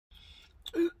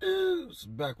So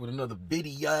back with another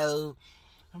video.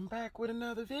 I'm back with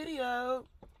another video.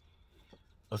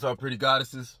 What's up, pretty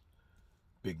goddesses?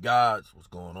 Big gods, what's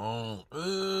going on?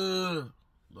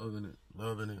 Loving it,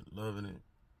 loving it, loving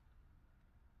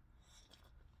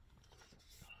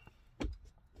it.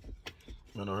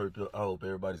 Man, I hope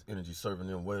everybody's energy serving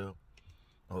them well.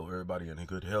 I hope everybody in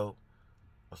good health.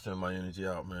 I send my energy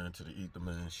out, man, to the ether,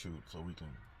 man, shoot, so we can,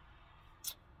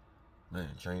 man,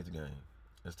 change the game.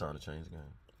 It's time to change the game.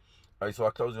 All right, so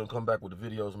I told you to come back with the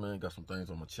videos, man. Got some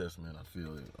things on my chest, man. I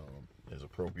feel it is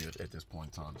appropriate at this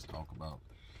point in time to talk about.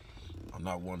 I'm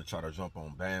not one to try to jump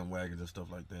on bandwagons and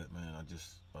stuff like that, man. I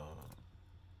just,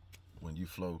 when you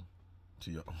flow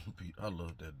to your own beat, I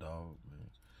love that dog, man.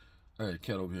 I had a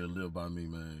cat over here live by me,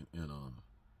 man, and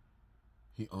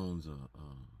he owns a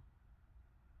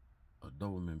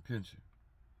Doberman Pinscher,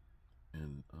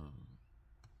 and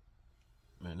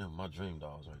man, them my dream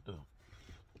dogs right there.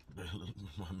 They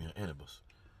remind me of Anubis.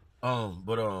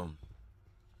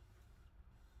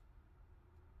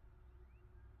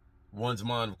 One's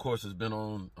mind, of course, has been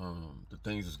on the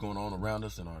things that's going on around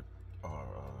us in our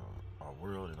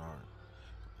world,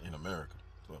 in America.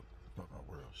 Well, not our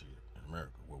world, shit, in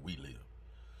America, where we live,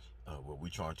 where we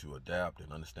trying to adapt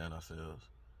and understand ourselves.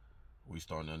 We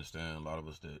starting to understand, a lot of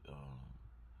us, that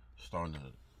starting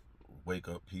to wake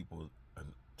up people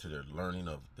to their learning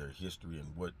of their history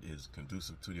and what is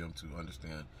conducive to them to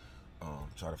understand,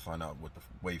 try to find out what the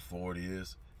way forward is. You know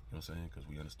what I'm saying? Because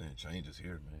we understand change is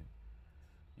here, man.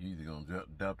 You either gonna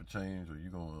adapt to change, or you're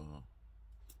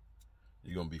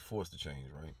gonna be forced to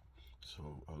change, right?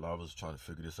 So a lot of us are trying to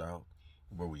figure this out,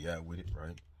 where we at with it,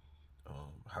 right?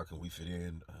 How can we fit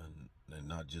in and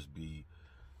not just be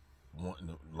wanting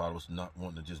to, a lot of us not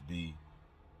wanting to just be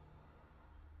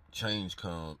change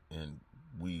come and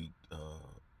we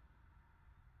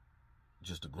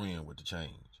just agreeing with the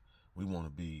change. We want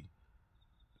to be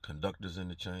conductors in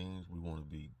the change. We want to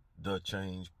be the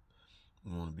change.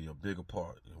 We want to be a bigger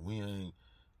part. And we ain't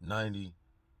 90.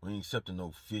 We ain't accepting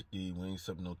no 50. We ain't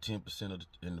accepting no 10%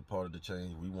 in the part of the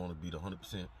change. We want to be the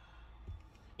 100%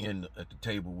 at the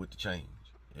table with the change,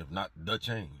 if not the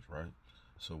change, right?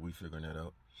 So we figuring that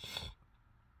out.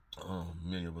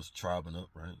 Many of us tribing up,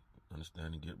 right?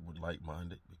 Understanding, get with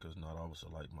like-minded, because not all of us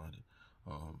are like-minded.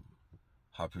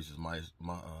 High Priestess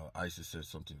Isis said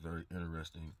something very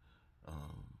interesting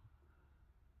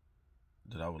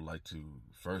that I would like to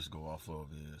first go off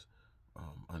of is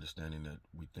understanding that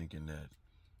we thinking that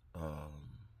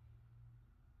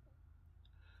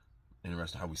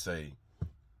interesting how we say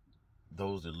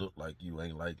those that look like you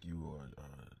ain't like you, or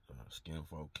skin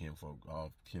folk, kinfolk,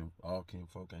 all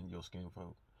kinfolk ain't your skin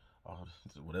folk.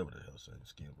 Whatever the hell saying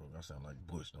skin folk. I sound like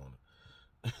Bush, don't it?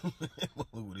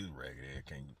 With his ragged hair,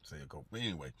 can't say a coke. But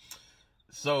anyway,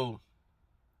 so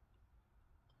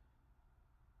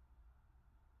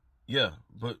yeah,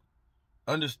 but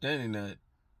understanding that,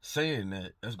 saying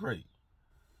that, that's great.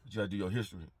 But you gotta do your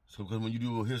history. So because when you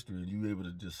do your history, you're able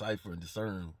to decipher and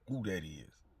discern who that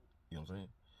is. You know what I'm saying?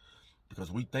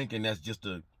 Because we thinking that's just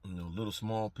a little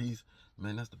small piece.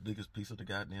 Man, that's the biggest piece of the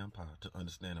goddamn pie, to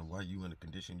understanding why you in the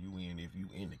condition you in, if you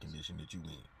in the condition that you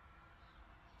in.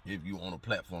 If you on a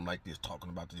platform like this talking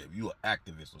about this, if you an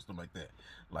activist or something like that,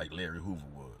 like Larry Hoover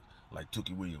was, like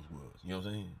Tookie Williams was, you know what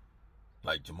I'm saying?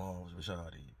 Like Jamal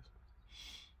Rashad is.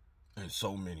 And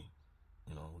so many,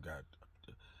 we got,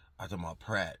 I talk about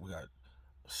Pratt, we got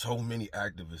so many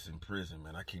activists in prison,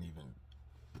 man, I can't even,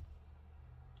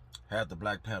 half the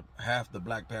Black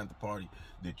Panther Party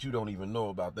that you don't even know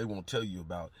about, they won't tell you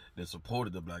about, that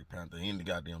supported the Black Panther in the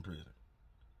goddamn prison.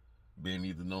 Being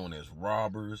either known as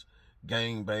robbers,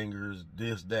 gangbangers,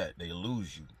 this, that. They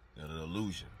lose you. They're an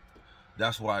illusion.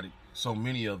 That's why so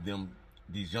many of them,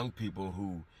 these young people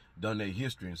who done their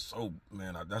history, and so,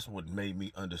 man, that's what made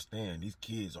me understand. These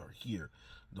kids are here.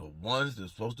 The ones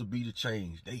that's supposed to be the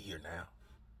change, they here now.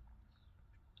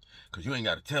 Because you ain't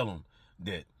got to tell them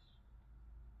that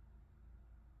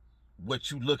what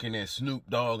you looking at, Snoop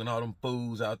Dogg and all them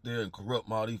fools out there, and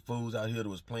Corrupt, all these fools out here that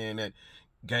was playing that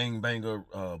gangbanger,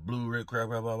 blue, red, crap,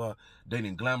 blah, blah, blah. They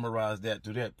didn't glamorize that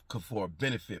to that for a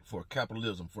benefit, for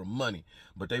capitalism, for money.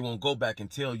 But they won't go back and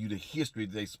tell you the history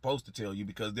they're supposed to tell you,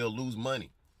 because they'll lose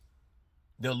money.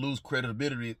 They'll lose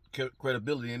credibility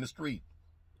in the street.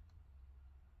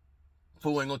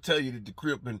 Fool ain't gonna tell you that the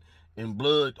Crip and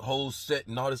Blood whole set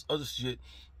and all this other shit,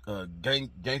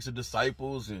 Gangster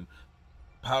Disciples and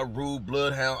THRU,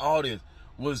 Bloodhound, all this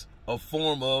was a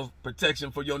form of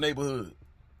protection for your neighborhood.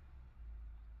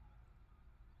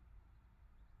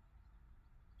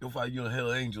 You'll find you a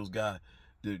Hell Angels guy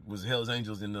that was Hell's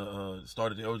Angels in the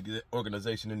started the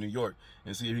organization in New York,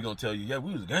 and see if he's gonna tell you, yeah,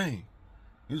 we was a gang.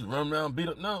 You was running around beat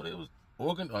up. No, it was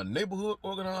a neighborhood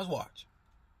organized watch.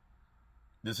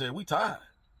 They said, we tired.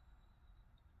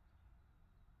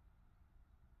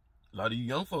 A lot of you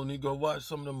young folks need to go watch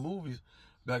some of the movies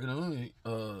back in the movie,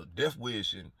 Death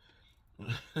Wish and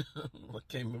I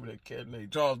can't remember that cat name,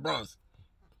 Charles Bronson.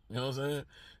 You know what I'm saying?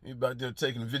 He's about there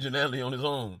taking vigilante on his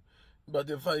own. About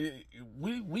there fight.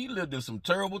 We lived in some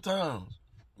terrible times.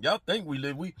 Y'all think we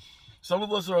live. Some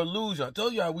of us are illusion. I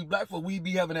told y'all, we black folk, we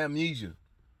be having amnesia.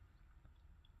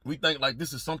 We think like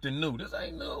this is something new. This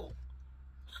ain't new.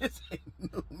 This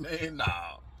ain't new, man.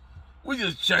 Nah. We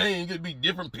just change. It be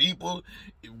different people.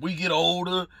 We get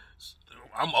older.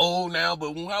 I'm old now,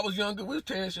 but when I was younger, we was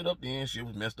tearing shit up then. Shit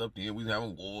was messed up then. We was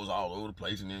having wars all over the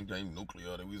place, and then came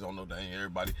nuclear. Then we was on no dang.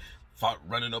 Everybody fought,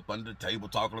 running up under the table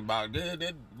talking about we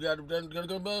got to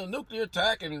go about a nuclear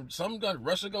attack, and some got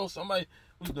Russia go. Somebody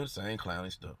we was doing the same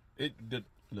clowny stuff.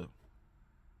 Look.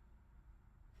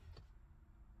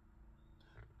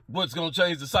 What's gonna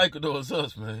change the cycle though is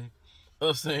us, man.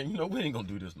 Us saying, we ain't gonna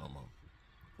do this no more.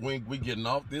 We getting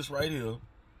off this right here.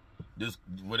 This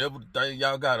whatever thing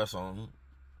y'all got us on.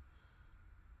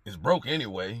 It's broke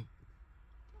anyway.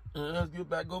 Let's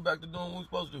go back to doing what we're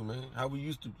supposed to do, man. How we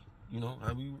used to,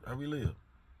 how we live.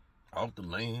 Off the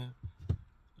land.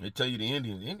 They tell you the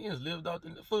Indians lived off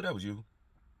the foot. That was you.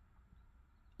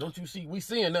 Don't you see? We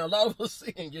seeing now. A lot of us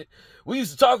seeing it. We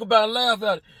used to talk about and laugh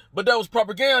at it, but that was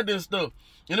propaganda and stuff.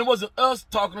 And it wasn't us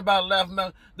talking about and laughing about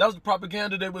it. That was the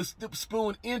propaganda that was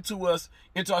spewing into us,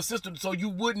 into our system, so you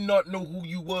would not know who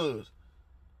you was.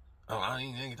 Oh, I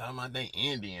ain't talking about that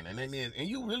Indian and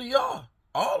you really are.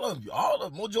 All of you,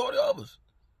 majority of us.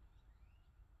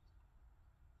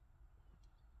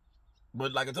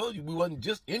 But like I told you, we wasn't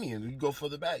just Indians. We go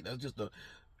further back. That's just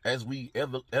as we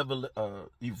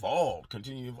evolved,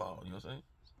 continue to evolve. You know what I'm saying?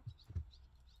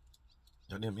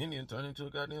 Goddamn Indian turned into a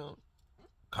goddamn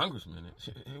congressman.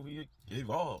 And we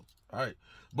evolved. All right.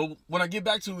 But what I get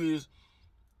back to is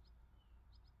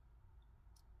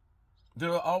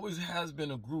there always has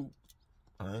been a group,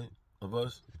 all right, of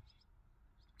us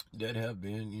that have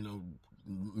been,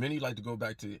 many like to go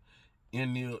back to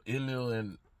Enlil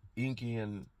and Inky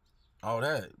and all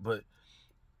that, but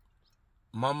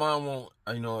my mind won't,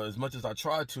 as much as I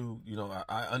try to,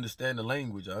 I understand the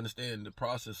language, I understand the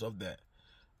process of that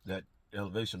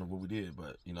elevation of what we did,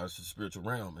 but, it's a spiritual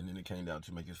realm, and then it came down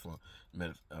to make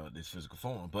this physical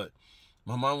form, but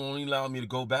my mind won't allow me to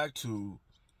go back to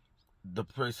the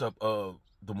precept of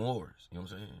the Moors, you know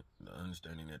what I'm saying? The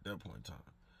understanding at that point in time.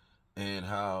 And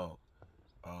how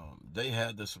they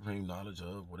had the supreme knowledge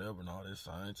of whatever and all that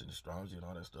science and astrology and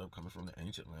all that stuff coming from the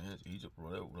ancient lands, Egypt,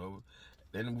 whatever.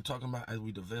 Then we're talking about as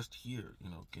we divest here,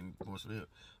 here.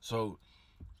 So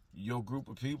your group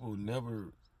of people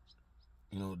never,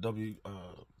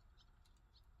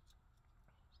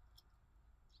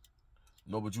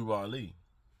 Noble Drew Ali,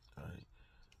 right?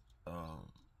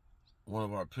 One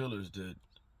of our pillars that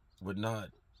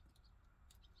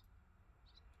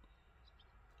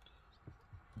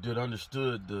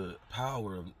understood the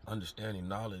power of understanding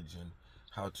knowledge and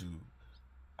how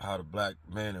the black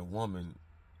man and woman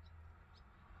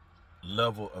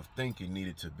level of thinking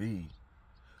needed to be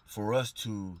for us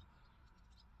to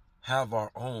have our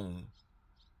own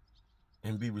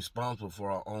and be responsible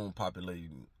for our own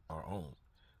populating our own,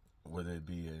 whether it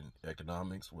be in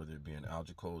economics, whether it be in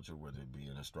agriculture, whether it be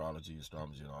in astrology and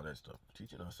all that stuff.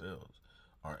 Teaching ourselves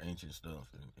our ancient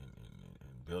stuff and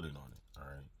building on it, all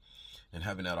right? And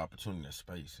having that opportunity, that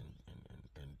space,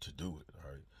 and to do it,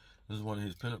 all right? This is one of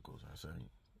his pinnacles, I say,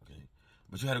 okay?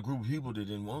 But you had a group of people that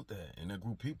didn't want that. And that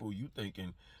group of people, you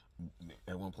thinking,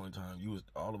 at one point in time,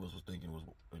 all of us was thinking was,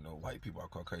 white people, our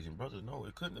Caucasian brothers. No,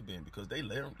 it couldn't have been, because they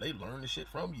learned the shit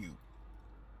from you.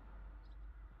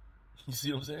 You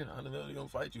see what I'm saying? How the hell they gonna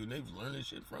fight you? And they was learning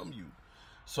shit from you.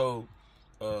 So,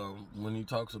 when he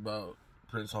talks about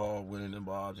Prince Hall winning them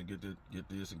bobs and get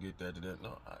this and get that to that,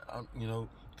 no,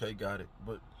 okay, got it.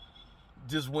 But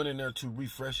just went in there to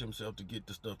refresh himself, to get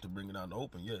the stuff, to bring it out in the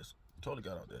open. Yes, totally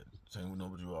got out that. Same with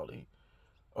Noble Drew Ali.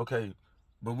 Okay,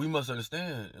 but we must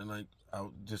understand, and like I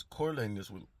just correlating this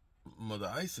with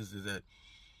Mother Isis, is that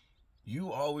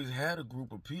you always had a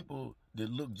group of people that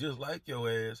looked just like your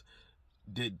ass,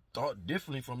 that thought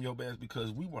differently from your ass,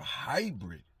 because we were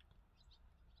hybrid.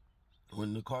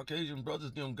 When the Caucasian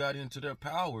brothers them got into their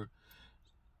power,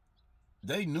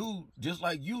 they knew, just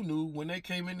like you knew when they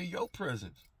came into your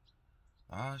presence.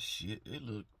 Ah, shit, it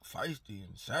looked feisty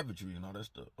and savagery and all that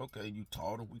stuff. Okay, you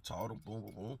taught them, we taught them, boom,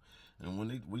 boom, boom. And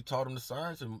when we taught them the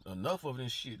science and enough of it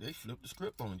and shit, they flipped the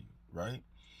script on you, right?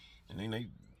 And then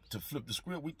to flip the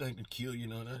script, we think to kill you,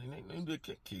 they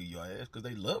can't kill your ass because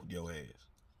they loved your ass.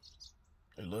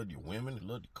 They loved your women. They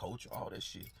loved the culture, all that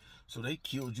shit. So they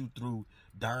killed you through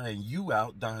dying you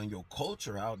out, dying your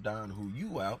culture out, dying who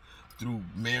you out, through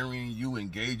marrying you,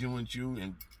 engaging with you,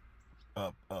 and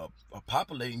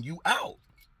populating you out,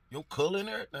 your color and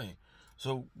everything.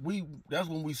 So that's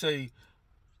when we say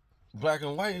black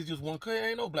and white is just one color. It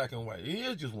ain't no black and white. It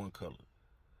is just one color.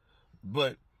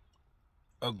 But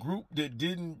a group that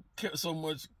didn't care so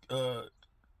much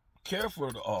care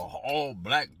for the all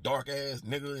black dark ass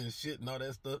nigga and shit and all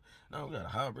that stuff. Now we got a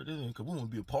hybrid because we want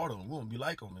to be a part of them. We want to be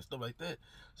like them and stuff like that.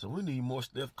 So we need more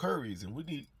Steph Currys and we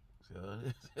need.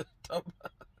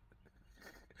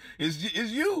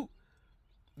 It's you,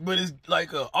 but it's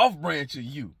like a off branch of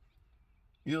you.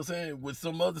 You know what I'm saying? With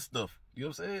some other stuff. You know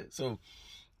what I'm saying? So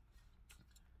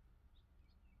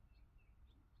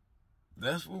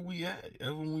that's where we at.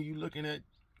 Even when you looking at,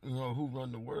 who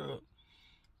run the world,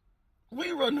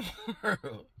 we run the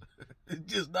world.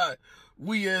 It's just not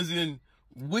we as in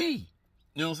we.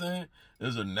 You know what I'm saying?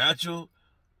 There's a natural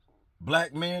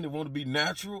black man that want to be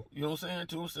natural, you know what I'm saying,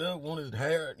 to himself, want his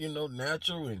hair,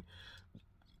 natural, and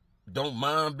don't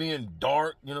mind being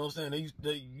dark, you know what I'm saying?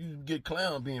 You get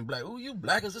clown being black. Ooh, you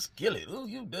black as a skillet. Ooh,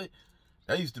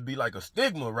 that used to be like a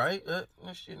stigma, right? That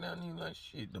shit not even like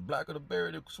shit. The blacker the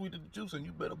berry, the sweeter the juice, and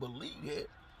you better believe it.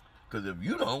 Because if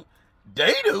you don't,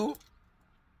 they do.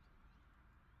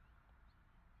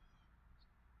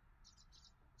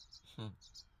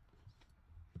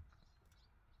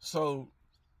 So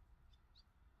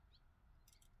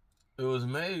it was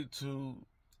made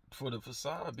for the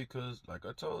facade because, like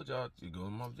I told y'all, you go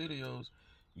in my videos,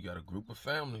 you got a group of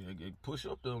family, they push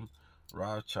up them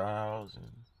Rothschilds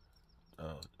and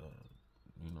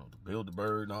the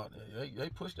Bilderberg and all that. They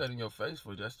push that in your face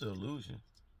for that's the illusion.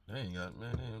 They ain't got,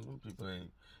 man, them people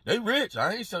ain't, they rich.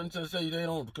 I ain't something to say they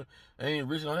ain't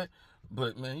rich and all that.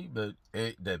 But man, you bet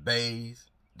the Bays,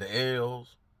 the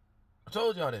L's. I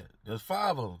told y'all that. There's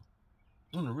 5 of them.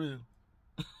 On the real.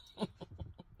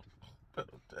 Better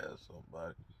tell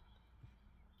somebody.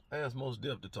 I asked Most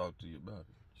Def to talk to you about it.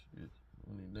 Shit.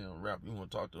 When you damn rapper, you want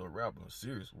to talk to a rapper, a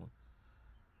serious one.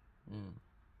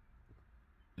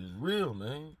 It's real,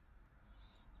 man.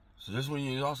 So this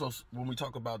when we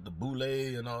talk about the boule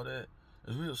and all that,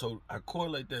 it's real. So I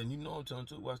correlate that, and I'm telling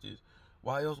you too. Watch this.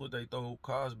 Why else would they throw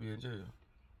Cosby in jail,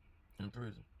 in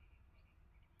prison?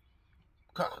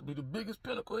 Cosby, the biggest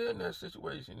pinnacle in that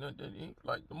situation. He,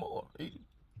 like the more, he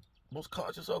most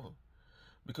conscious of him.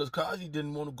 Because Cosby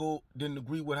didn't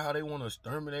agree with how they want to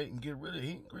exterminate and get rid of it.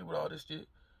 He didn't agree with all this shit.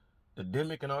 The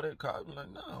demic and all that. Cosby was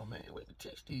like, no, man, we can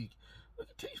teach these. We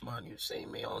can teach mine. You see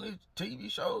me on these TV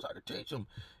shows, I can teach them.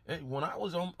 And when I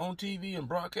was on TV and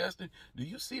broadcasting, do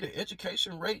you see the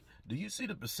education rate? Do you see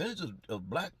the percentage of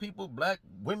black people, black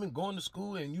women going to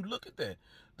school? And you look at that.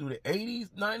 Through the 80s,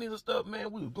 90s and stuff,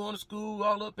 man, we were going to school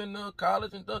all up in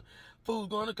college and stuff. Fools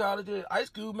going to college. High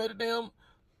school made them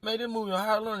move on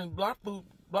higher learning. Black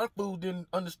food didn't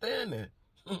understand that.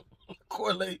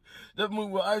 Correlate that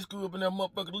move with high school up in that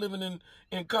motherfucker living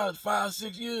in college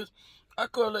 5-6 years. I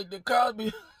correlate that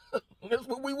Cosby. That's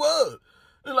what we was.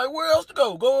 They're like, where else to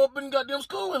go? Go up in goddamn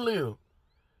school and live.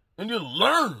 And just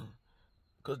learn.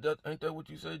 Because ain't that what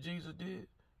you said Jesus did?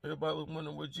 Everybody was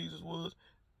wondering where Jesus was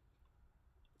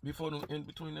in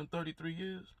between them 33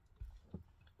 years.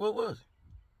 What was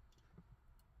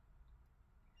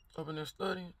he? Up in there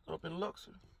studying? Up in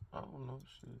Luxor? I don't know,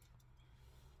 shit.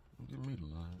 Give me the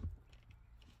line.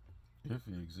 If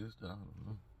he exists, I don't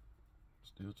know.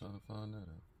 Still trying to find that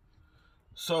out.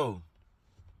 So,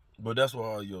 but that's where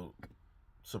all your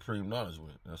supreme knowledge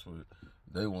went. That's what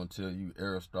they want to tell you.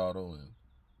 Aristotle and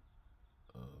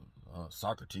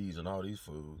Socrates and all these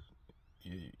fools.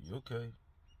 You okay?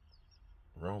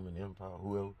 Roman Empire,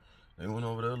 whoever. They went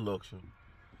over there to Luxor.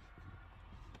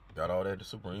 Got all that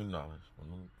supreme knowledge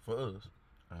for us.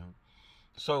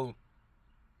 So,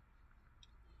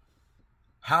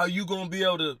 how you gonna be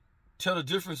able to tell the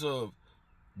difference of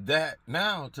that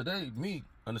now, today, me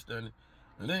understanding,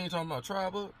 and they ain't talking about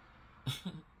tribe up.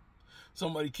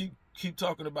 Somebody keep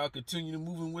talking about continuing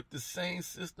moving with the same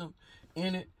system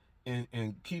in it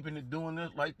and keeping it doing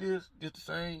this like this, just the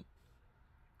same.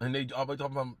 And they always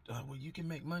talking about, well, you can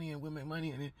make money and we'll make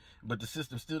money, but the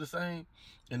system's still the same,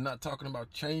 and not talking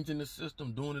about changing the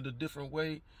system, doing it a different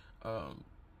way,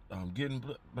 getting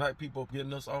black people,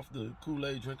 getting us off the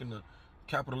Kool-Aid, drinking the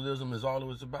capitalism is all it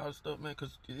was about stuff, man,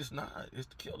 because it's not. It's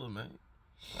the killer, man.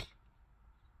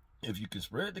 If you can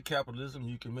spread the capitalism,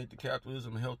 you can make the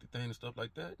capitalism a healthy thing and stuff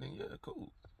like that, then yeah,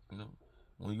 cool.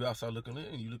 When you outside looking in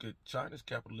and you look at China's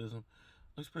capitalism,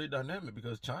 it's pretty dynamic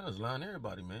because China's lying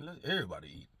everybody, man. Let everybody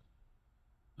eat.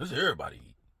 Let everybody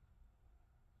eat.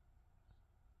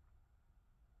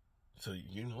 So,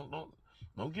 you know,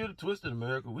 don't get it twisted,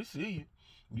 America. We see you.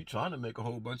 You trying to make a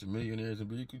whole bunch of millionaires,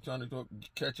 and you keep trying to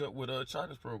catch up with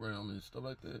China's program and stuff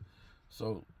like that.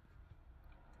 So,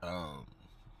 the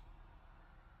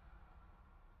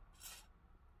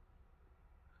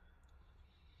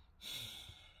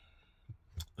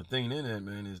thing in that,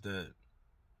 man, is that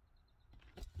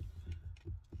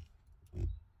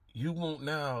you want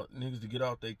now niggas to get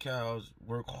off their cows,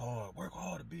 work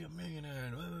hard to be a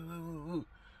millionaire.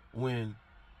 When,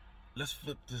 let's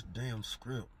flip this damn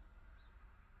script.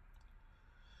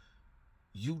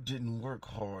 You didn't work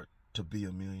hard to be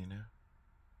a millionaire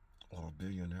or a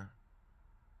billionaire.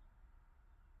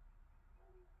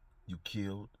 You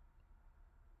killed.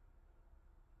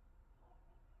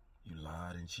 You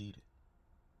lied and cheated.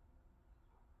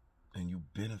 And you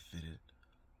benefited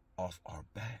off our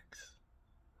backs.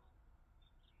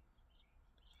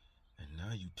 And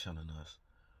now you telling us,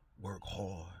 work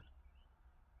hard,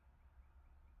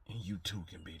 and you too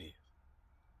can be this.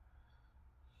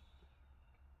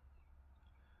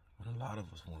 What a lot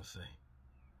of us want to say,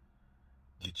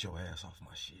 get your ass off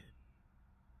my shit.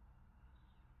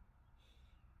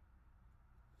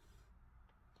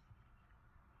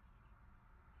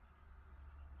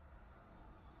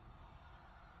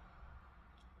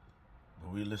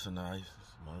 But we listen to Isis,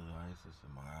 Mother Isis,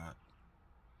 and Ma'at,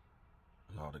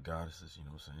 and all the goddesses, you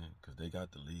know what I'm saying? Because they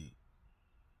got the lead.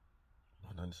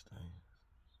 Don't understand.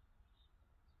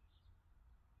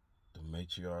 The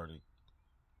matriarchic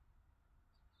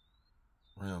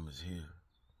realm is here.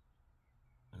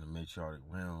 And the matriarchic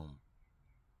realm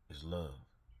is love.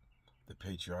 The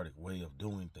patriarchic way of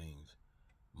doing things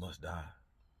must die.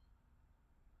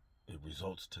 It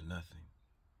results to nothing.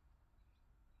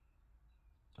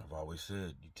 I've always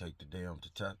said, you take the damn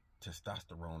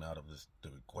testosterone out of the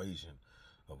equation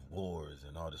of wars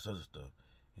and all this other stuff,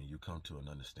 and you come to an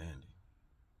understanding.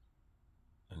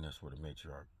 And that's where the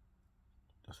matriarch,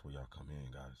 that's where y'all come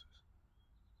in, guys.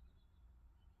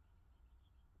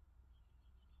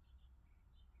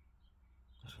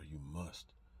 That's where you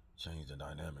must change the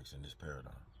dynamics in this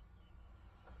paradigm.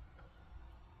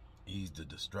 Ease the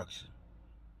destruction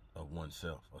of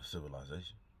oneself, of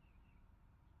civilization.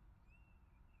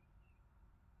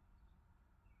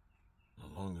 No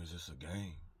longer is this a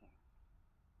game.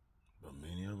 But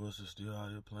many of us are still out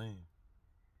here playing.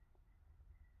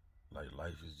 Like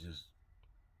life is just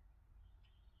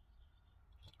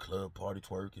club party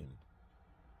twerking.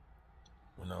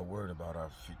 We're not worried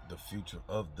about the future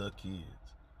of the kids.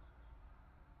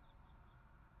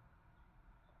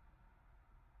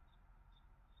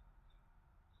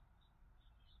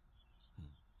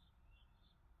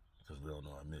 Because we don't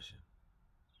know our mission.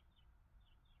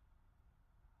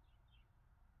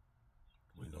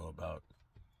 We know about,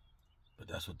 but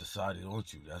that's what decided on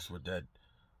you. That's what that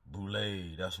boule,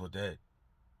 that's what that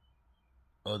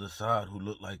other side who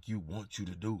look like you want you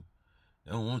to do.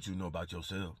 They don't want you to know about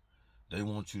yourself. They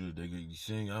want you to, you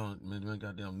sing, man,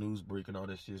 goddamn news break and all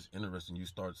that shit's interesting. You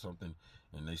start something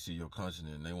and they see your content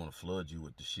and they want to flood you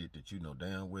with the shit that you know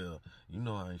damn well. You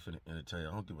know I ain't finna entertain.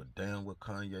 I don't give a damn what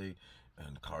Kanye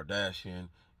and Kardashian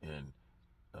and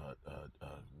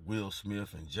Will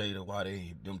Smith and Jada, why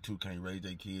them two can't raise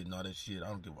their kids and all that shit. I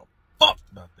don't give a fuck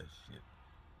about that shit.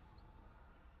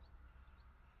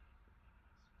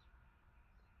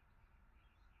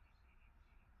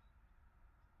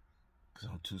 Cause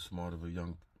I'm too smart of a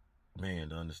young man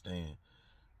to understand.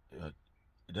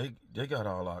 They got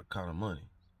all our kind of money.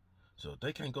 So if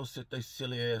they can't go sit their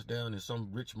silly ass down in some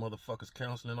rich motherfucker's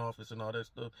counseling office and all that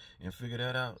stuff and figure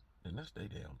that out, then that's their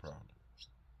damn problem.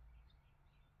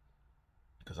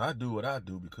 Because I do what I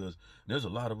do because there's a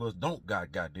lot of us don't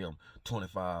got goddamn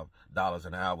 $25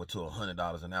 an hour to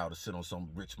 $100 an hour to sit on some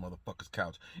rich motherfucker's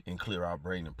couch and clear our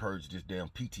brain and purge this damn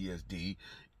PTSD,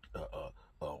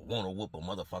 want to whoop a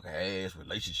motherfucker ass,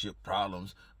 relationship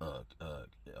problems,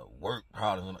 work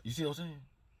problems. You see what I'm saying?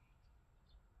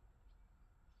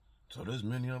 So there's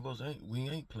many of us we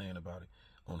ain't playing about it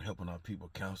on helping our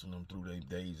people, counseling them through their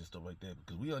days and stuff like that,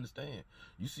 because we understand.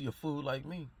 You see a fool like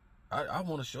me, I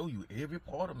want to show you every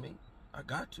part of me. I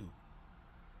got to.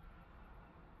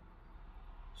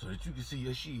 So that you can see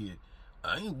your shit.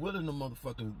 I ain't willing to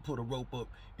motherfucking put a rope up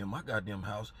in my goddamn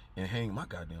house and hang my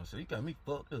goddamn self. You got me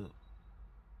fucked up.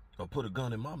 Or put a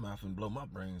gun in my mouth and blow my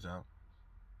brains out.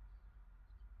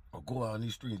 Or go out on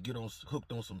these streets and get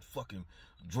hooked on some fucking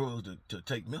drugs to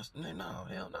take medicine. No,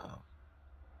 hell no.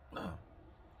 No.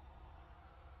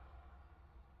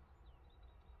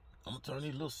 I'm gonna turn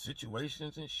these little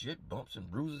situations and shit, bumps and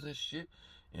bruises and shit,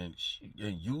 and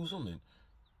use them and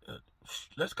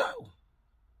let's go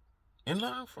and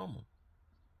learn from them.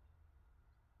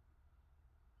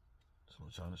 That's what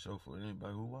I'm trying to show for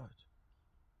anybody who watch.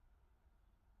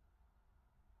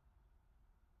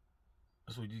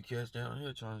 That's what you catch down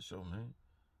here trying to show, man.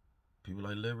 People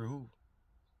like Larry Hoover.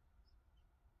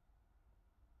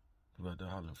 People out there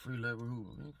hollering, free Larry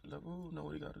Hoover. Man, Larry Hoover know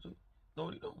what he got to do. Know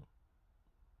what he doing.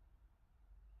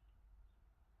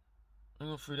 Ain't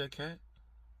gonna free that cat.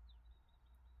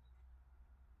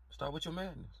 Start with your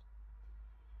madness.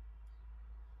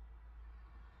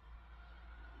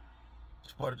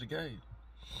 It's part of the game.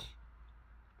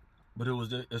 But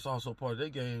it's also part of their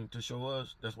game to show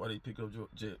us. That's why they pick up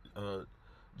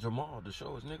Jamal to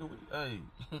show us, nigga, hey,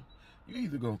 you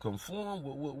either gonna conform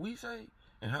with what we say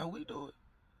and how we do it,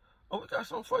 or we got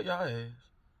something for y'all ass.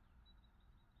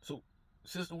 So,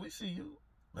 sister, we see you.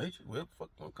 Major, whatever the fuck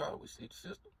you gonna call it, we see the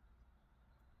system.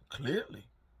 Clearly.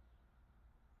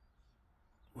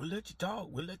 We'll let you talk.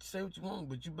 We'll let you say what you want,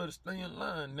 but you better stay in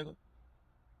line, nigga.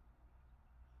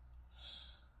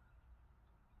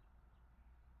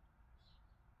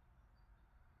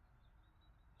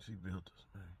 She built us,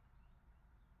 man.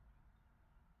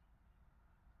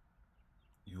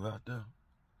 You out there,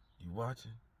 you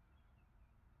watching,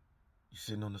 you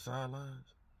sitting on the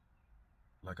sidelines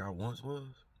like I once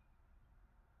was,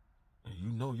 and you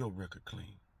know your record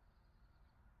clean.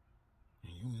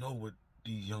 And you know what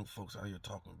these young folks out here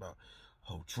talking about,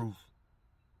 whole truth.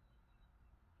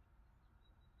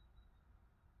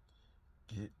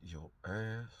 Get your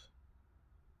ass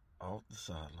off the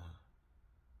sideline.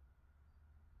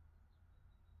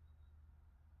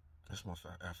 That's my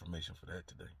affirmation for that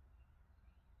today.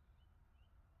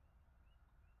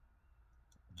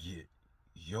 Get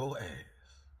your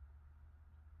ass.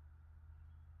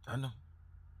 I know.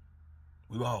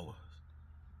 We all was.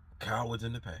 Cowards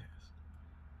in the past.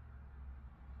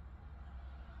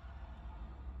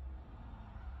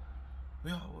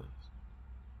 We all was.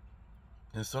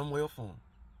 In some way or form.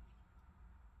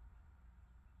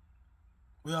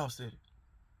 We all said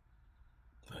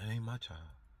it. That ain't my child.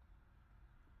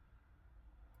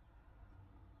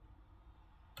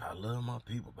 I love my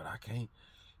people, but I ain't.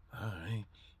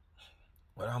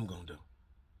 What I'm gonna do?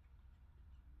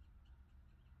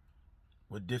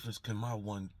 What difference can my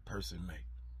one person make?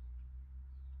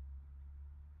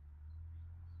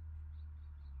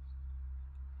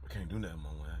 We can't do that,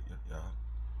 y'all.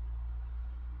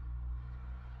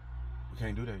 We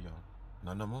can't do that, y'all.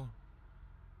 Not no more.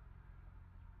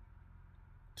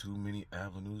 Too many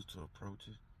avenues to approach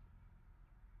it.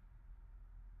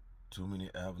 Too many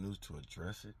avenues to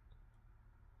address it.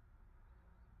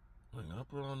 We ain't gotta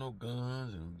put on no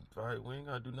guns and fight. We ain't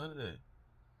gotta do none of that.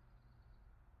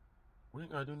 We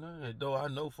ain't gotta do none of that. Though I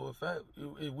know for a fact,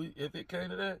 if it came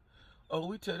to that, oh,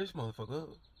 we tear this motherfucker up.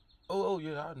 Oh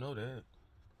yeah, I know that.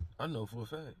 I know for a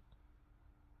fact.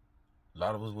 A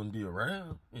lot of us wouldn't be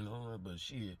around, you know, but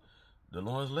shit, the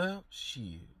ones left,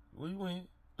 shit, we went.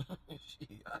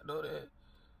 Shit, I know that.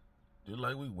 Just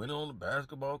like we went on the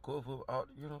basketball court for,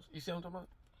 you know, you see what I'm talking about?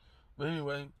 But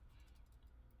anyway,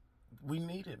 we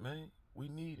need it, man. We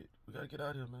need it. We gotta get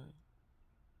out here, man.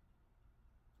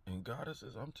 And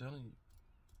goddesses, I'm telling you,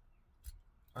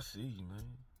 I see you, man.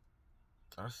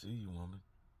 I see you, woman.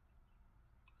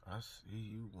 I see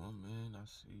you, woman. I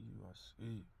see you. I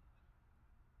see you.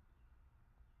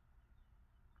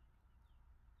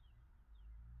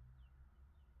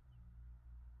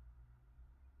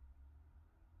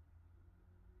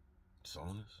 It's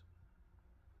on us.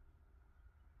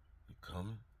 You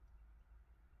coming?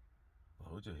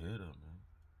 Hold your head up, man.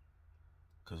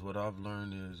 Because what I've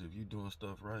learned is if you doing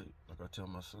stuff right, like I tell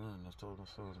my son, I told my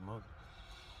son's mother,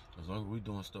 as long as we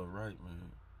doing stuff right,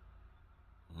 man,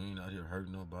 we ain't out here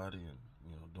hurting nobody and,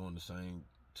 you know, doing the same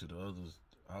to the others,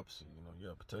 opposite. You know, you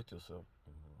gotta protect yourself.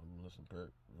 You know, I'm listening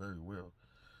very, very well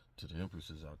to the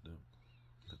empresses out there.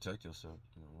 Protect yourself.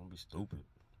 You know, don't be stupid.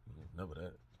 You know, never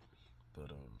that.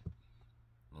 But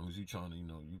as long as you trying to, you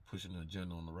know, you pushing the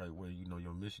agenda on the right way, you know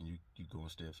your mission, you going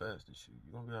steadfast and shit.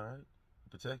 You gonna be all right.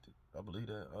 Protected. I believe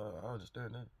that. I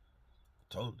understand that.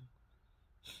 Totally.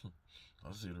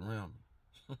 I see it around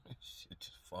me. Shit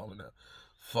just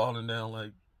falling down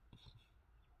like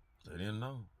they didn't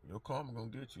know. Your karma gonna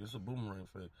get you. It's a boomerang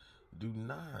effect.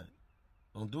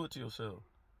 Don't do it to yourself.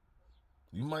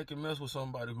 You might can mess with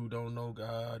somebody who don't know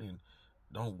God and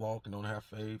don't walk and don't have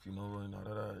faith, you know, and all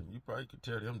that. You probably could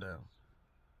tear them down.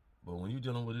 But when you're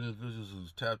dealing with individuals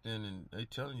who's tapped in and they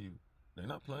telling you, they're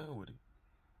not playing with it.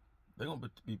 They're going to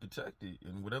be protected.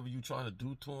 And whatever you trying to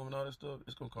do to them and all that stuff,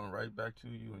 it's going to come right back to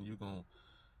you. And you're going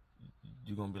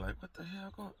to be like, what the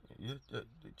hell?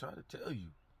 They try to tell you.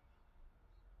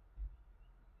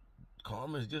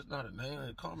 Karma is just not a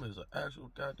name. Karma is an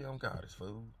actual goddamn goddess,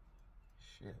 fool.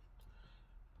 Shit.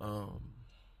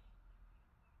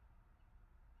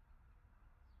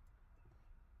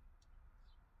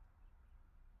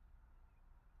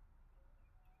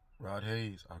 Rod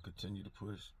Hayes, I continue to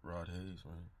push Rod Hayes,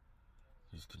 man.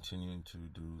 He's continuing to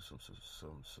do some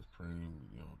supreme,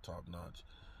 top-notch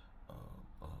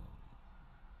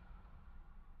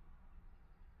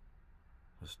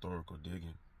historical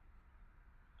digging,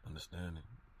 understanding.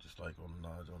 Just like on the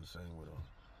Naj, on the same with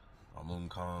Amun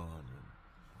Khan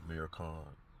and Amir Khan,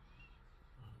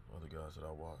 other guys that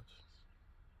I watch.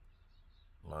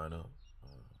 Line up.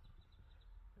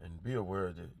 And be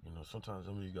aware that, sometimes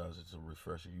some of you guys, it's a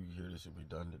refresher. You hear this, it's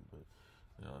redundant, but,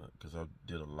 because I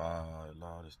did a lot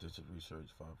of extensive research,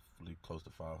 close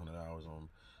to 500 hours on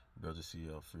Brother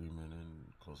C.L. Freeman, and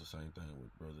close to the same thing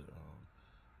with Brother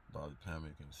Bobby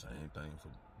Pamick, and same thing for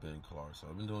Ben Clark. So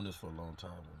I've been doing this for a long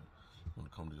time when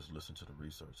it comes to just listen to the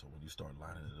research. So when you start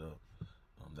lining it up,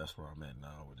 that's where I'm at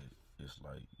now with it. It's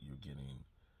like you're getting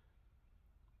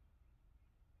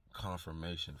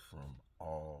confirmation from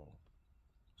all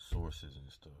sources and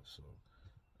stuff. So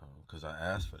because I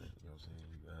asked for that, you know what I'm saying?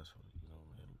 You asked for it,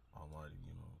 man, Almighty,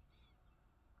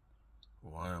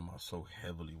 why am I so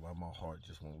heavily, why my heart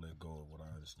just won't let go of what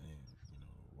I understand?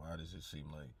 Why does it seem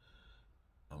like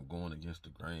I'm going against the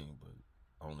grain, but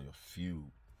only a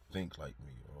few think like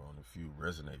me, or only a few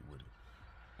resonate with it?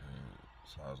 And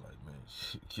so I was like, man,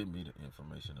 give me the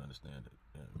information to understand it.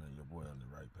 Yeah, man, your boy on the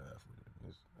right path with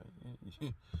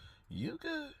it. You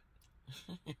good?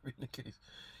 In the case,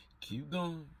 keep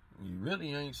going. You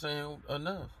really ain't saying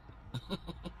enough.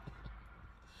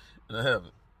 And I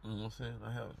haven't. You know what I'm saying?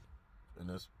 I haven't. And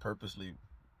that's purposely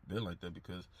been like that,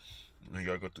 because you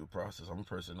gotta go through a process. I'm a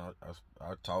person,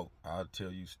 I talk, I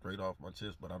tell you straight off my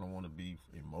chest, but I don't want to be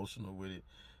emotional with it,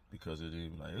 because it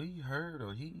ain't like, oh, he hurt,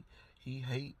 or he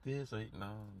hate this.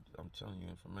 No, I'm telling you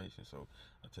information, so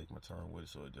I take my time with it,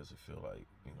 so it doesn't feel like,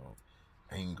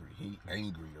 angry. He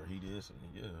angry, or he this, and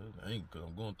yeah, angry, because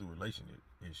I'm going through relationship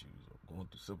issues, I'm going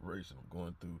through separation, I'm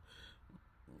going through,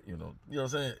 you know what I'm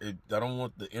saying? I don't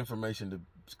want the information to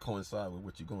coincide with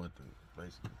what you're going through,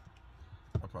 basically.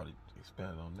 I probably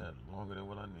expanded on that longer than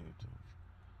what I needed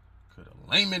to. Could have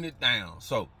layman it down.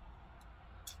 So,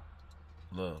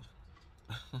 love.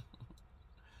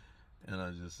 And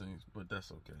I just think, but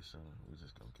that's okay, son. We're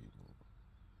just gonna keep moving.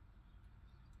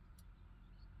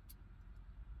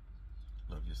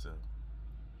 Love yourself.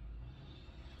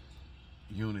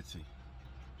 Unity.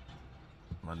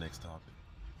 My next topic.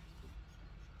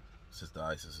 Sister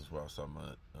Isis is what I was talking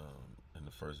about in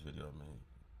the first video I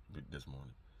made this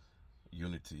morning.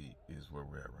 Unity is where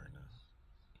we're at right now.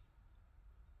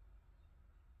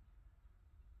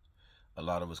 A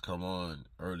lot of us come on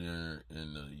earlier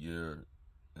in the year,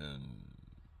 and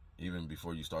even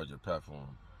before you start your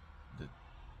platform, that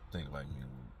think like me,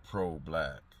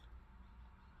 pro-black,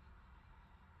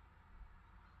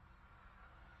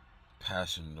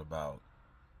 passionate about,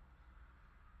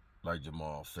 like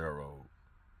Jamal, Pharaoh,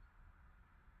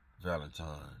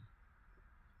 Valentine,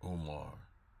 Umar,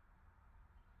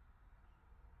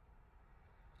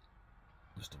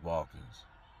 Mr. Watkins.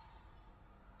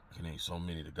 I can name so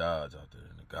many of the gods out there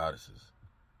and the goddesses.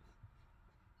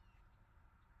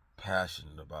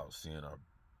 Passionate about seeing our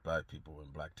black people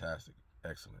in blacktastic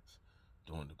excellence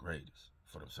doing the greatest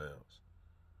for themselves.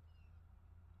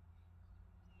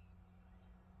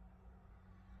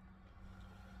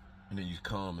 And then you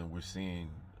come and we're seeing,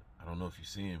 I don't know if you're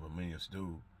seeing, but many of us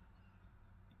do.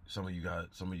 Some of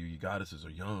you goddesses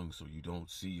are young, so you don't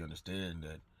see, understand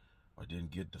that, or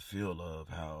didn't get the feel of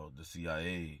how the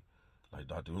CIA, like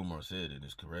Dr. Umar said, and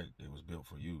it's correct, it was built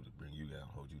for you, to bring you down,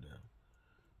 hold you down.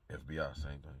 FBI,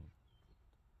 same thing.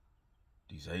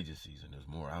 These agencies, and there's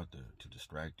more out there to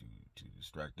distract you, to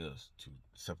distract us, to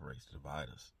separate, to divide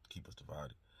us, keep us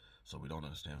divided, so we don't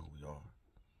understand who we are.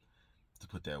 To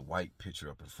put that white picture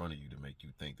up in front of you to make you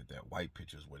think that that white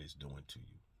picture is what it's doing to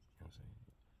you. You know what I'm saying?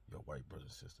 Your white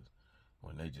brothers and sisters,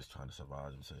 when they just trying to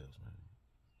survive themselves, man,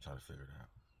 trying to figure it out.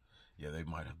 Yeah, they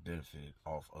might have benefited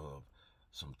off of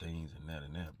some things and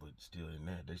that, but still in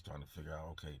that, they're trying to figure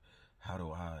out, okay, how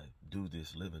do I do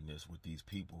this, live in this with these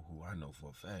people who I know for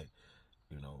a fact,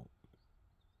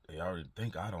 they already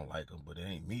think I don't like them, but it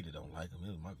ain't me that don't like them.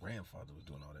 It was my grandfather was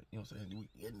doing all that. You know what I'm saying?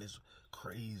 We in this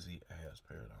crazy ass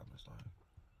paradigm. It's like,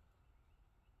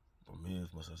 but men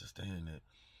must understand that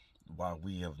while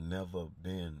we have never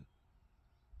been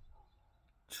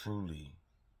truly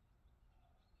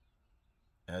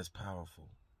as powerful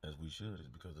as we should, is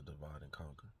because of divide and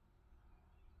conquer.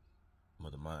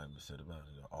 Mother Mind said about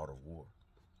it, the art of war.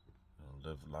 A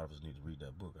lot of us need to read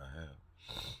that book. I have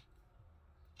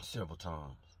several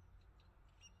times.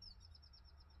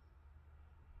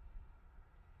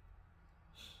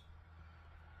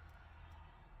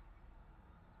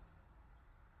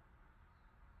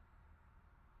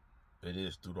 It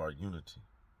is through our unity.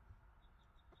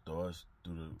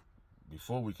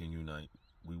 Before we can unite,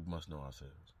 we must know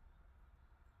ourselves.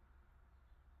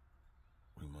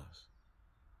 We must.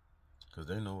 Because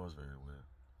they know us very well.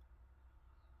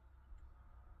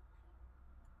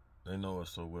 They know us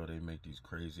so well, they make these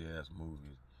crazy ass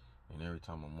movies. And every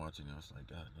time I'm watching it, it's like,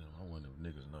 God damn, I wonder if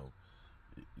niggas know.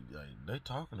 Like, they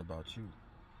talking about you.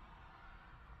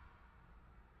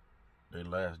 They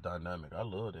last dynamic. I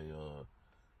love they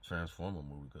Transformer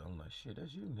movie, because I'm like, shit,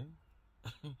 that's you,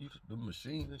 nigga. You, the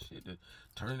machine and shit that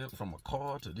turning it from a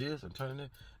car to this and turning it,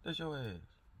 that's your ass.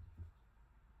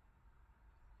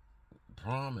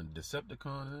 Prom and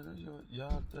Decepticon, that's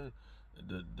y'all.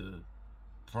 The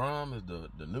Prom is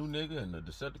the new nigga, and the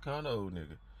Decepticon the old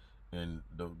nigga. And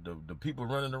the people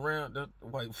running around, the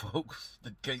white folks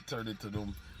that can't turn into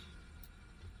them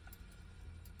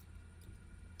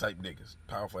type niggas,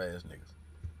 powerful ass niggas.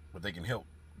 But they can help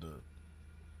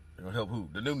they gonna help who?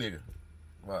 The new nigga.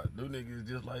 Why? New nigga is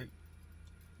just like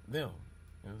them. You know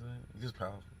what I'm saying? He's just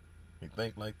powerful. He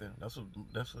think like them. That's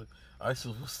what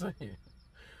ISIS was saying.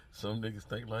 Some niggas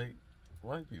think like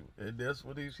white people. And that's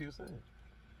what she was saying.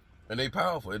 And they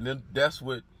powerful. And then that's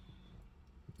what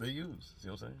they use. See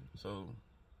what I'm saying? So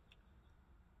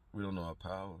we don't know our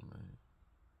power, man.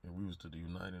 If we was to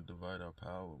unite and divide our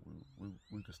power,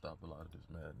 we could stop a lot of this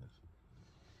madness.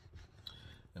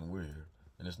 And we're here.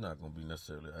 And it's not going to be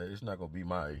it's not going to be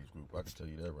my age group. I can tell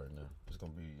you that right now. It's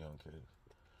going to be young kids.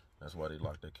 That's why they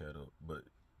locked that cat up. But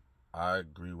I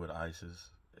agree with ISIS,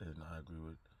 and I agree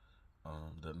with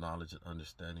the knowledge and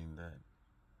understanding that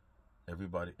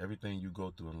everything you go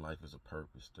through in life is a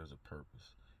purpose. There's a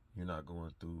purpose. You're not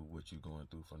going through what you're going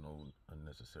through for no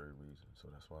unnecessary reason. So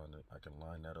that's why I can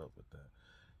line that up with that.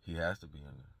 He has to be in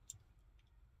there.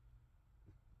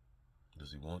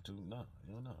 Does he want to? No,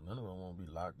 you don't know. None of them want to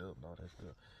be locked up and all that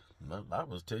stuff. I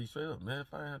was tell you straight up, man,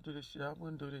 if I didn't do this shit, I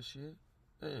wouldn't do this shit.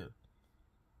 Yeah.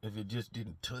 If it just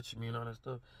didn't touch me and all that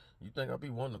stuff, you think I'd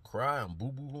be wanting to cry and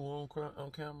boo-boo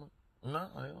on camera? Nah,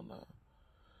 hell no.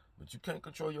 But you can't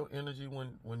control your energy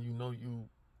when you know you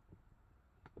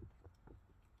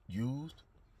used.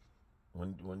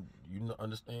 When you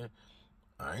understand,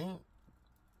 I ain't.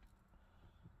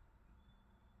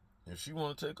 If she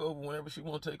want to take over, whenever she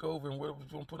want to take over, and whatever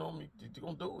she's going to put on me, you're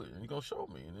going to do it, and you're going to show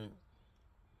me. And then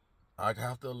I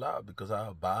have to allow it, because I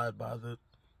abide by the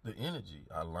energy.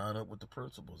 I line up with the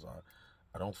principles.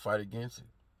 I don't fight against it.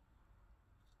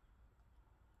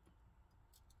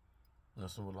 And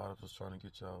that's what a lot of us trying to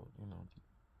get y'all,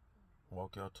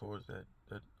 walk y'all towards that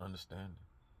understanding.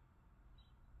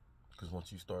 Because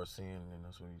once you start seeing, and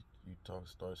that's when you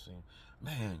start seeing,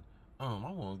 man, I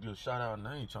want to give a shout out, and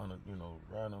I ain't trying to,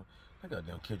 ride on that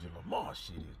goddamn Kendrick Lamar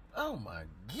shit is, oh my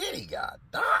giddy god,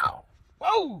 down.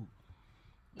 Whoa!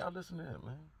 Y'all listen to that,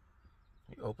 man.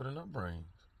 He opening up brains.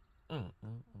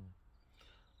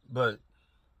 But,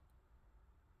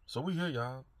 so we here,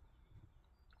 y'all.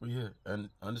 We here. And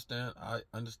I understand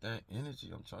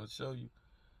energy. I'm trying to show you.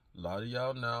 A lot of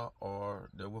y'all now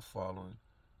that were following,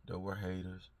 that were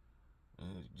haters,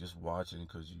 and just watching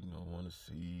because you want to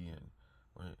see, and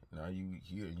now you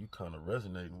here and you kind of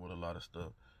resonating with a lot of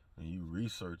stuff, and you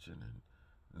researching,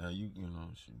 and now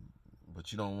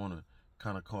but you don't want to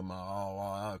kind of come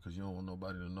out because you don't want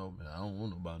nobody to know, man. I don't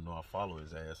want nobody to know I follow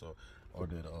his ass or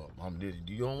that I'm this.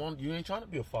 You ain't trying to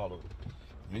be a follower.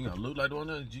 You ain't gonna look like the one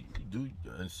that you do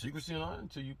in secrecy and all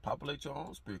until you populate your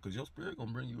own spirit, because your spirit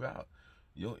gonna bring you out.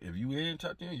 If you in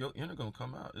tapped in, your inner gonna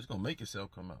come out. It's gonna make itself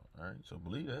come out. All right, so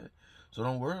believe that. So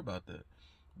don't worry about that.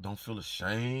 Don't feel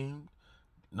ashamed.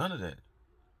 None of that.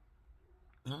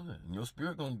 None of that. And your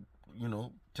spirit gonna,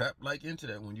 tap like into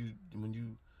that when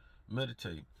you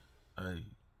meditate. Hey,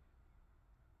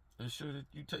 ensure that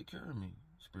you take care of me,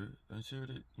 spirit. Ensure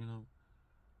that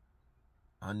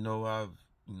I know I've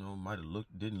might have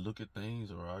didn't look at things,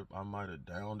 or I might have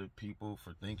downed people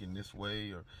for thinking this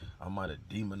way, or I might have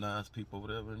demonized people,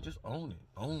 whatever, and just own it.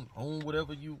 Own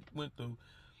whatever you went through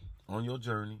on your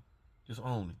journey. Just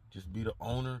own it. Just be the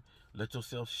owner. Let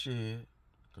yourself shed,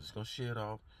 because it's going to shed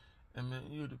off. And man,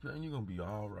 you're going to be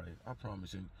all right. I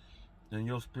promise you. In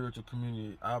your spiritual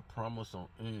community, I promise on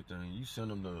anything. You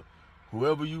send them to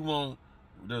whoever you want.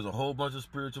 There's a whole bunch of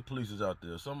spiritual polices out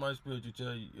there. Somebody spiritual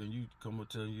tell you, and you come and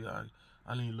tell you,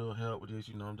 I need a little help with this,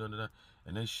 I'm done that,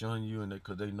 and they shun you, and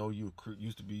because they know you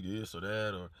used to be this or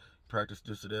that, or practice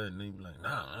this or that, and they be like,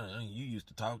 nah, you used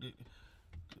to talk it.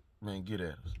 Man, get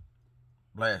at us.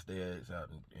 Blast their ass out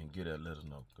and get at us, let us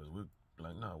know, because we're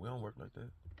like, nah, we don't work like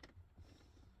that.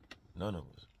 None of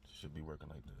us should be working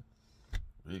like that.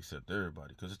 We accept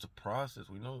everybody, because it's a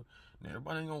process. We know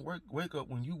everybody ain't gonna wake up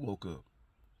when you woke up.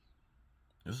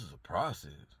 This is a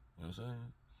process. You know what I'm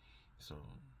saying? So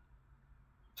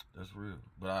that's real.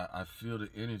 But I feel the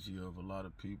energy of a lot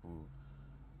of people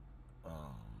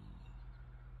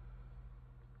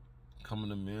coming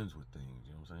to men's with things.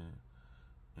 You know what I'm saying?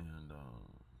 And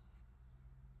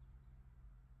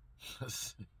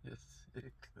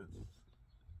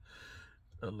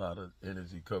a lot of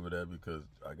energy cover that because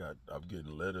I'm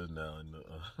getting letters now, and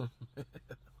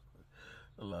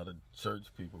a lot of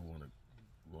church people want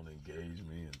to engage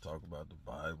me and talk about the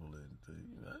Bible, and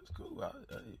that's cool.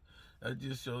 That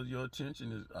just shows your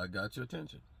attention is. I got your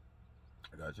attention.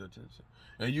 I got your attention,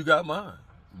 and you got mine.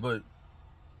 But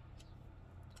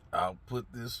I'll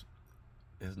put this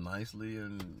as nicely,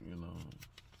 and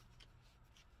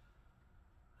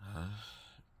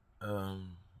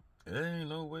there ain't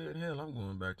no way in hell I'm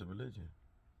going back to religion.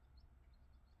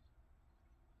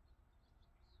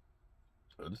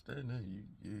 Understand that?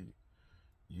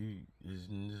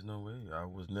 There's no way. I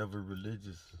was never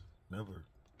religious, never,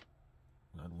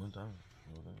 not one time.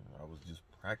 I was just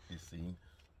practicing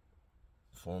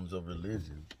forms of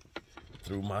religion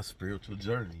through my spiritual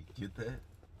journey. Get that?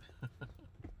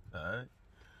 All right,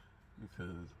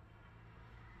 because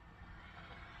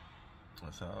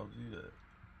that's how I view that.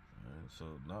 Right? So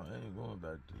no, I ain't going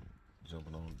back to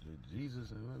jumping on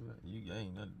Jesus and you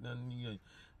ain't nothing. You ain't,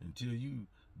 until you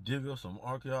dig up some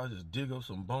archaeologists, dig up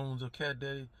some bones of Cat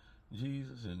Daddy,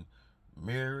 Jesus, and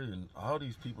Mary, and all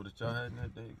these people that y'all had in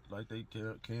that day, like they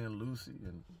can Lucy,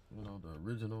 and the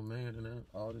original man, and that,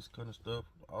 all this kind of stuff,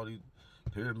 all these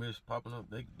pyramids popping up.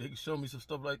 They can show me some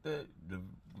stuff like that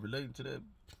relating to that.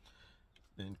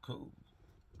 Then cool.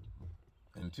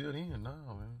 Until then,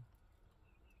 nah, man.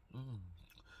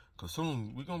 Cause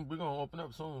soon we're gonna open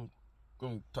up soon.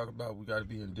 Gonna talk about we gotta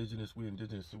be indigenous. We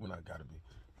indigenous. We're not gotta be.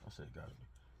 I said gotta be.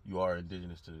 You are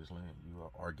indigenous to this land. You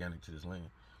are organic to this land.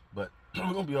 But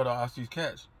we're gonna be able to ask these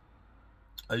cats.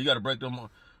 You gotta break them.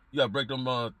 You gotta break them.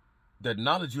 That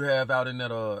knowledge you have out in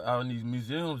that out in these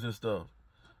museums and stuff.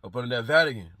 Up under that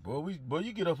Vatican, boy.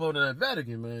 You get up under that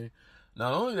Vatican, man.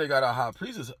 Not only they got our high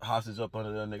priestess hostage up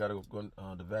under there, and they gotta go.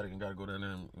 The Vatican gotta go down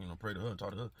there and pray to her and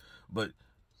talk to her. But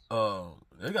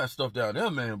they got stuff down there,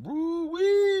 man.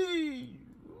 Woo-wee.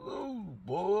 Ooh,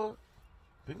 boy.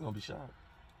 People gonna be shocked.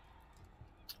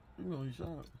 People gonna be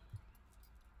shocked.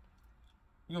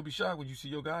 You gonna be shocked when you see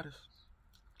your goddess.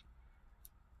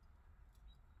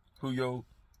 Who your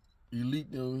elite,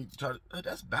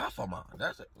 that's Baphomet.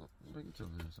 That's it.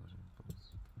 Talking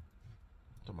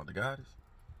about the goddess?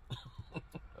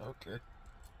 Okay.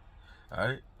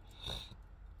 Alright.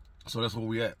 So that's where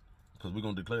we at. Because we're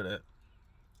gonna declare that.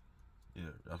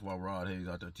 Yeah, that's why Rod Hayes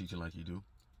out there teaching like he do.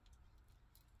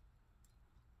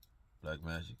 Black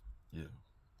magic. Yeah.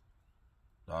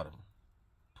 A lot of them.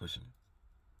 Pushing it.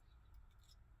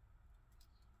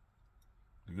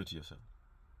 Be good to yourself.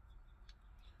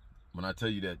 When I tell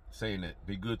you that, saying that,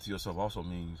 be good to yourself also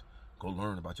means go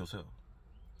learn about yourself.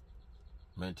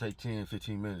 Man, take 10,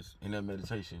 15 minutes in that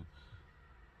meditation.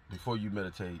 Before you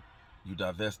meditate, you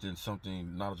divest in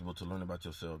something knowledgeable to learn about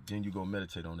yourself. Then you go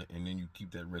meditate on it, and then you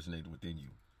keep that resonating within you.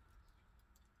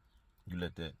 You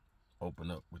let that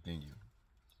open up within you.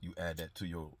 You add that to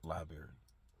your library.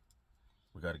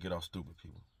 We got to get off stupid,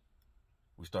 people.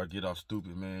 We start get off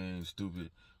stupid, man.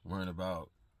 Stupid, worrying about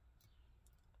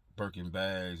Birkin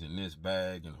bags and this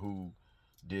bag and who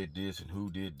did this and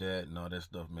who did that and all that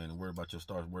stuff, man. And worry about your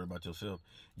stars, worry about yourself.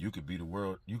 You could be the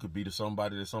world. You could be the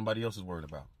somebody that somebody else is worried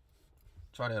about.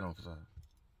 Try that on for size.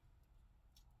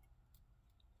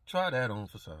 Try that on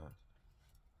for size.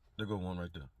 There go one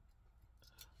right there.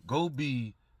 Go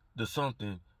be the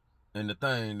something and the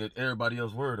thing that everybody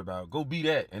else worried about. Go be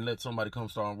that and let somebody come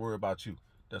start and worry about you.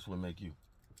 That's what make you.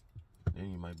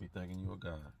 Then you might be thinking you a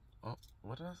god. Oh,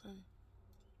 what did I say?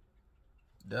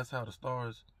 That's how the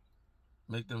stars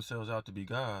make themselves out to be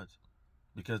gods,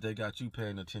 because they got you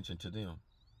paying attention to them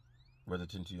rather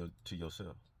than to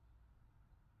yourself.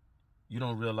 You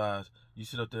don't realize you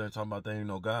sit up there and talk about there ain't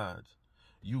no gods.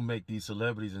 You make these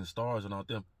celebrities and stars and all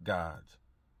them gods.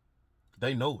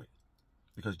 They know it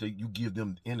because you give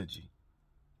them energy.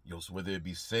 Whether it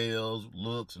be sales,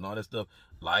 looks, and all that stuff,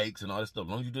 likes and all that stuff. As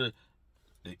long as you do it,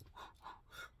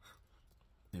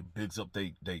 it bigs up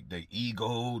they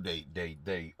ego, they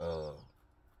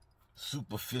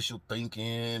superficial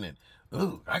thinking, and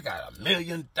I got 1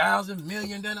 million, 1,000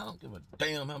 million, then I don't give a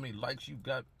damn how many likes you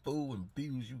got, fool, and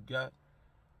views you got.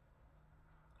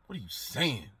 What are you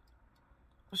saying?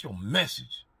 What's your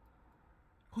message?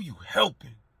 Who you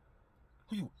helping?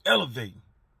 Who you elevating?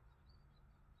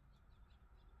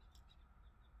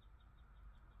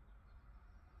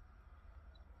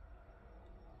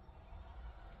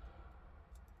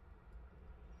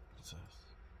 it's us.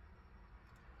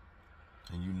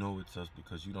 And you know it's us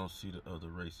because you don't see the other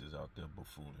races out there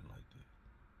buffooning like that.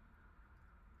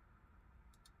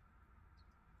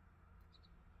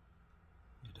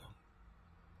 You don't.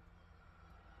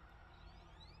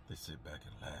 They sit back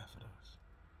and laugh at us.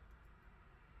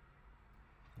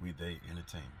 They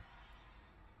entertainment.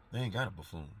 They ain't got a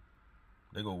buffoon.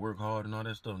 They go work hard and all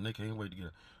that stuff, and they can't wait to get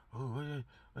it. Oh,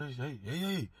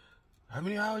 hey, how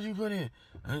many hours you put in?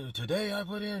 Today I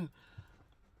put in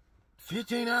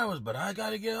 15 hours, but I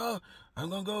gotta get off. I'm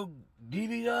gonna go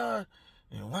DVR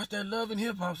and watch that Love and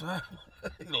Hip Hop. So I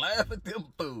laugh at them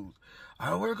fools.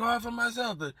 I work hard for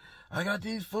myself, but I got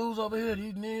these fools over here.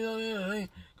 These niggas over here. They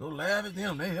go laugh at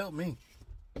them. They help me.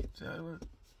 See how they work?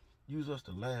 Use us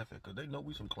to laugh at, because they know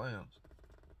we some clowns.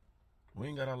 We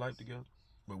ain't got our life together,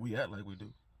 but we act like we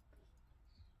do.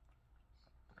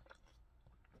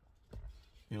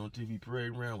 You know, on TV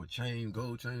parade around with chain,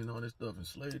 gold chain, and all that stuff, and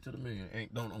slave to the man.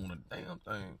 Don't own a damn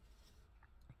thing.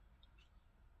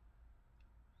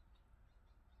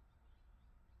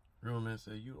 Real man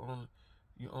say, you own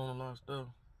a lot of stuff.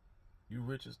 You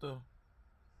rich and stuff.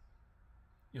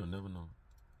 You'll never know.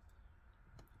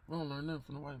 We don't learn nothing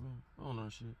from the white man. We don't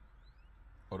learn shit.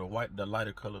 Or the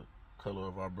lighter color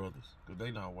of our brothers, because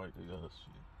they not white, they us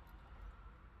shit.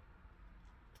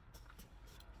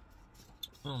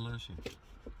 We don't learn shit.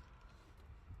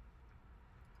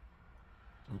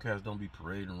 Them cats don't be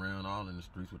parading around all in the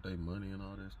streets with their money and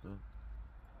all that stuff.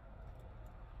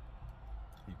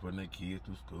 He putting their kids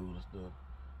through school and stuff.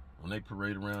 When they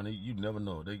parade around, you never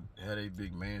know. They had a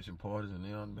big mansion parties and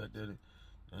they on back there.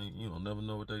 You don't never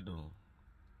know what they doing.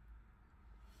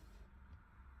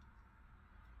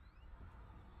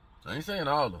 I ain't saying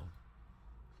all of them.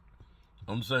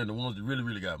 I'm saying the ones that really,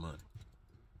 really got money.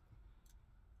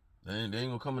 They ain't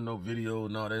gonna come in no video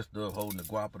and all that stuff, holding the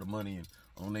guap of the money and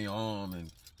on their arm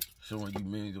and showing you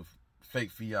millions of fake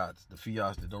fiats, the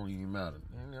fiats that don't even matter.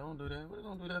 Man, they don't do that. What they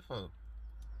gonna do that for? What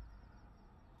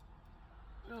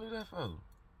they gonna do that for?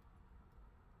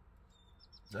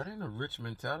 That ain't a rich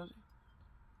mentality.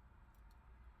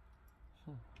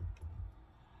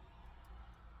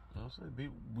 I'll say,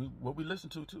 what we listen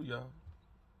to too, y'all.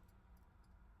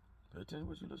 Pay attention to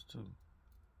what you listen to.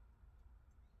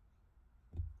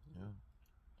 Yeah.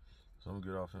 So I'm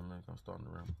gonna get off here, man. I'm starting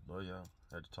to run. Love y'all.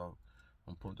 Had to talk.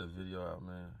 I'm putting that video out,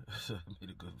 man. I made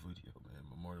a good video, man.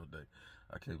 Memorial Day.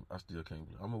 I still can't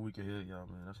believe. I'm a week ahead, y'all,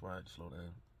 man. That's why I had to slow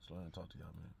down and talk to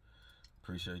y'all, man.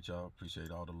 Appreciate y'all. Appreciate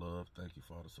all the love. Thank you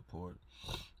for all the support.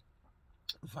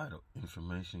 Vital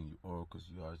information, you all, because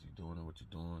you guys are doing what you're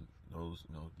doing. Those,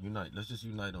 unite. Let's just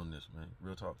unite on this, man.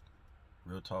 Real talk.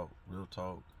 Real talk. Real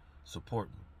talk. Support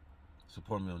me.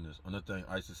 Support me on this. Another thing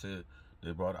ISIS said,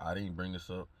 they brought it. I didn't bring this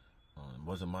up. It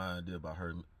wasn't my idea about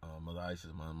her, Mother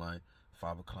ISIS, my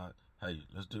 5 o'clock. Hey,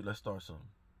 let's start something.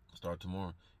 Start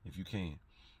tomorrow if you can.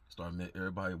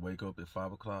 Everybody wake up at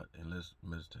 5 o'clock and let's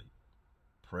meditate.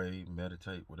 Pray,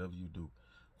 meditate, whatever you do.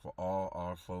 For all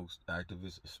our folks,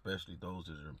 activists, especially those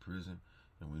that are in prison,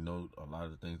 and we know a lot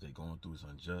of the things they're going through is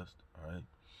unjust, all right?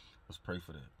 Let's pray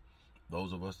for that.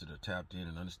 Those of us that are tapped in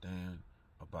and understand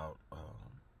about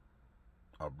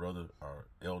our brother, our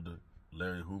elder,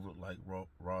 Larry Hoover, like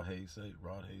Rod Hayes said,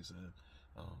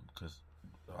 because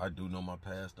I do know my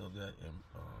past of that,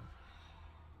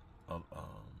 and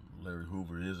Larry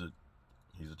Hoover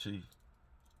he's a chief.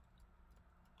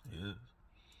 He is.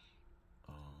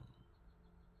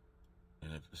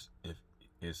 And if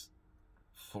it's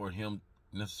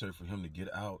necessary for him to get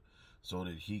out so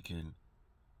that he can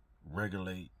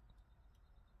regulate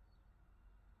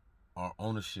our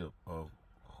ownership of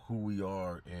who we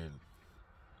are and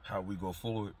how we go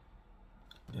forward,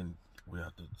 then we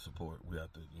have to support. We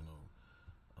have to,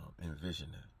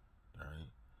 envision that, all right?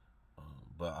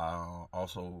 But I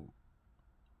also,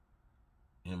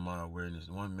 in my awareness,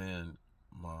 one man,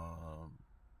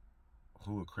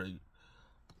 who would create.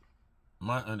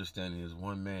 My understanding is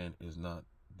one man is not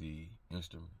the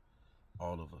instrument.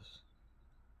 All of us.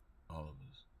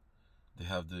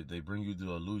 They bring you the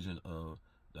illusion of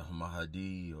the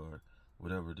Mahdi or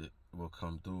whatever that will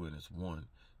come through, and it's one.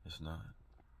 It's not.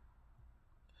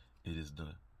 It is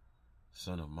the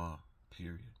Son of Ma,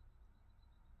 period.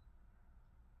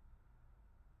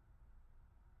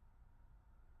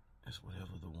 It's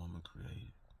whatever the woman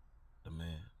created, the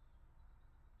man.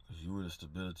 Because you are the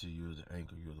stability, you're the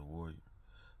anchor, you're the warrior.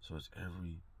 So it's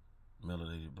every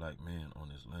melanated black man on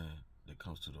this land that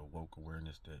comes to the woke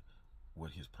awareness that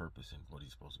what his purpose and what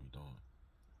he's supposed to be doing.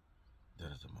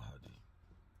 That is the Mahdi.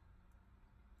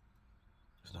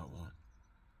 It's not one.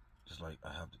 Just like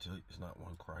I have to tell you, it's not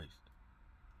one Christ.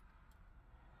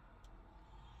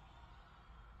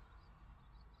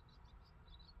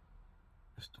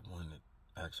 It's the one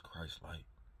that acts Christ-like,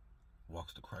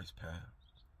 walks the Christ path.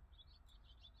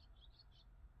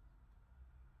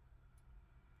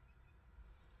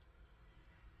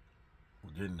 We're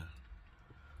getting there.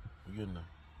 We're getting there.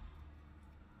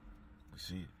 We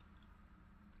see it.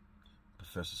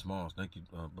 Professor Smalls, thank you,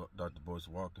 Dr. Boyce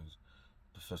Watkins.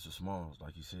 Professor Smalls,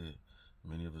 like he said,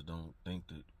 many of us don't think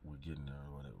that we're getting there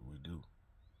or whatever. We do.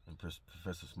 And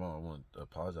Professor Small, I want to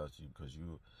apologize to you because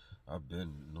I've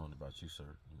been knowing about you, sir.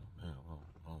 You know, man,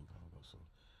 a long time ago. So,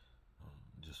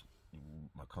 just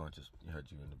my conscience had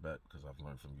you in the back because I've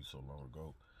learned from you so long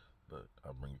ago. But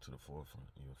I bring you to the forefront.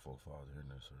 You're a forefather in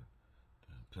there, sir.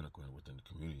 And pinnacle within the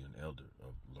community, an elder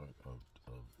of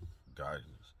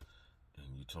guidance. And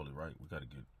you're totally right. We got to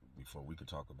get, before we could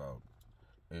talk about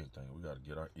anything, we got to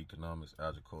get our economics,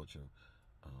 agriculture,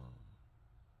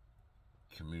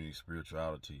 community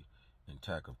spirituality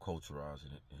intact, of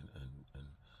culturalizing it and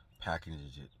packaging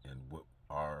it, and what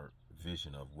our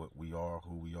vision of what we are,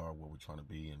 who we are, what we're trying to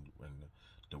be, and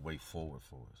the way forward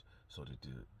for us, so that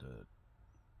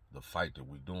the fight that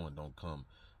we're doing don't come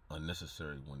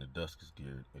unnecessary when the dusk is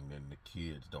geared, and then the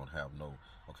kids don't have no,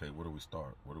 okay, where do we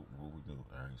start? What do we do?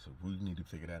 All right, so we need to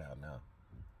figure that out now.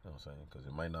 You know what I'm saying? Because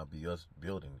it might not be us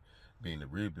being the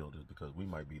rebuilders, because we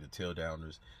might be the tear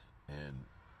downers and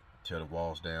tear the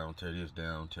walls down, tear this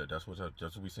down, that's what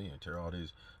we seeing. Tear all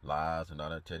these lies and all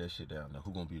that, tear that shit down. Now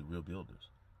who gonna be the real builders?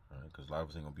 All right? Because a lot of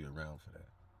us ain't gonna be around for that.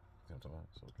 You know what I'm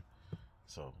talking about?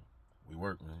 So we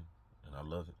work, man, and I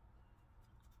love it.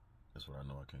 That's what I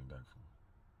know I came back from,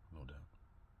 no doubt.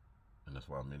 And that's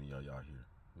why many of y'all here,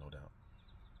 no doubt.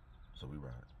 So we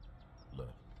ride.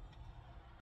 Love.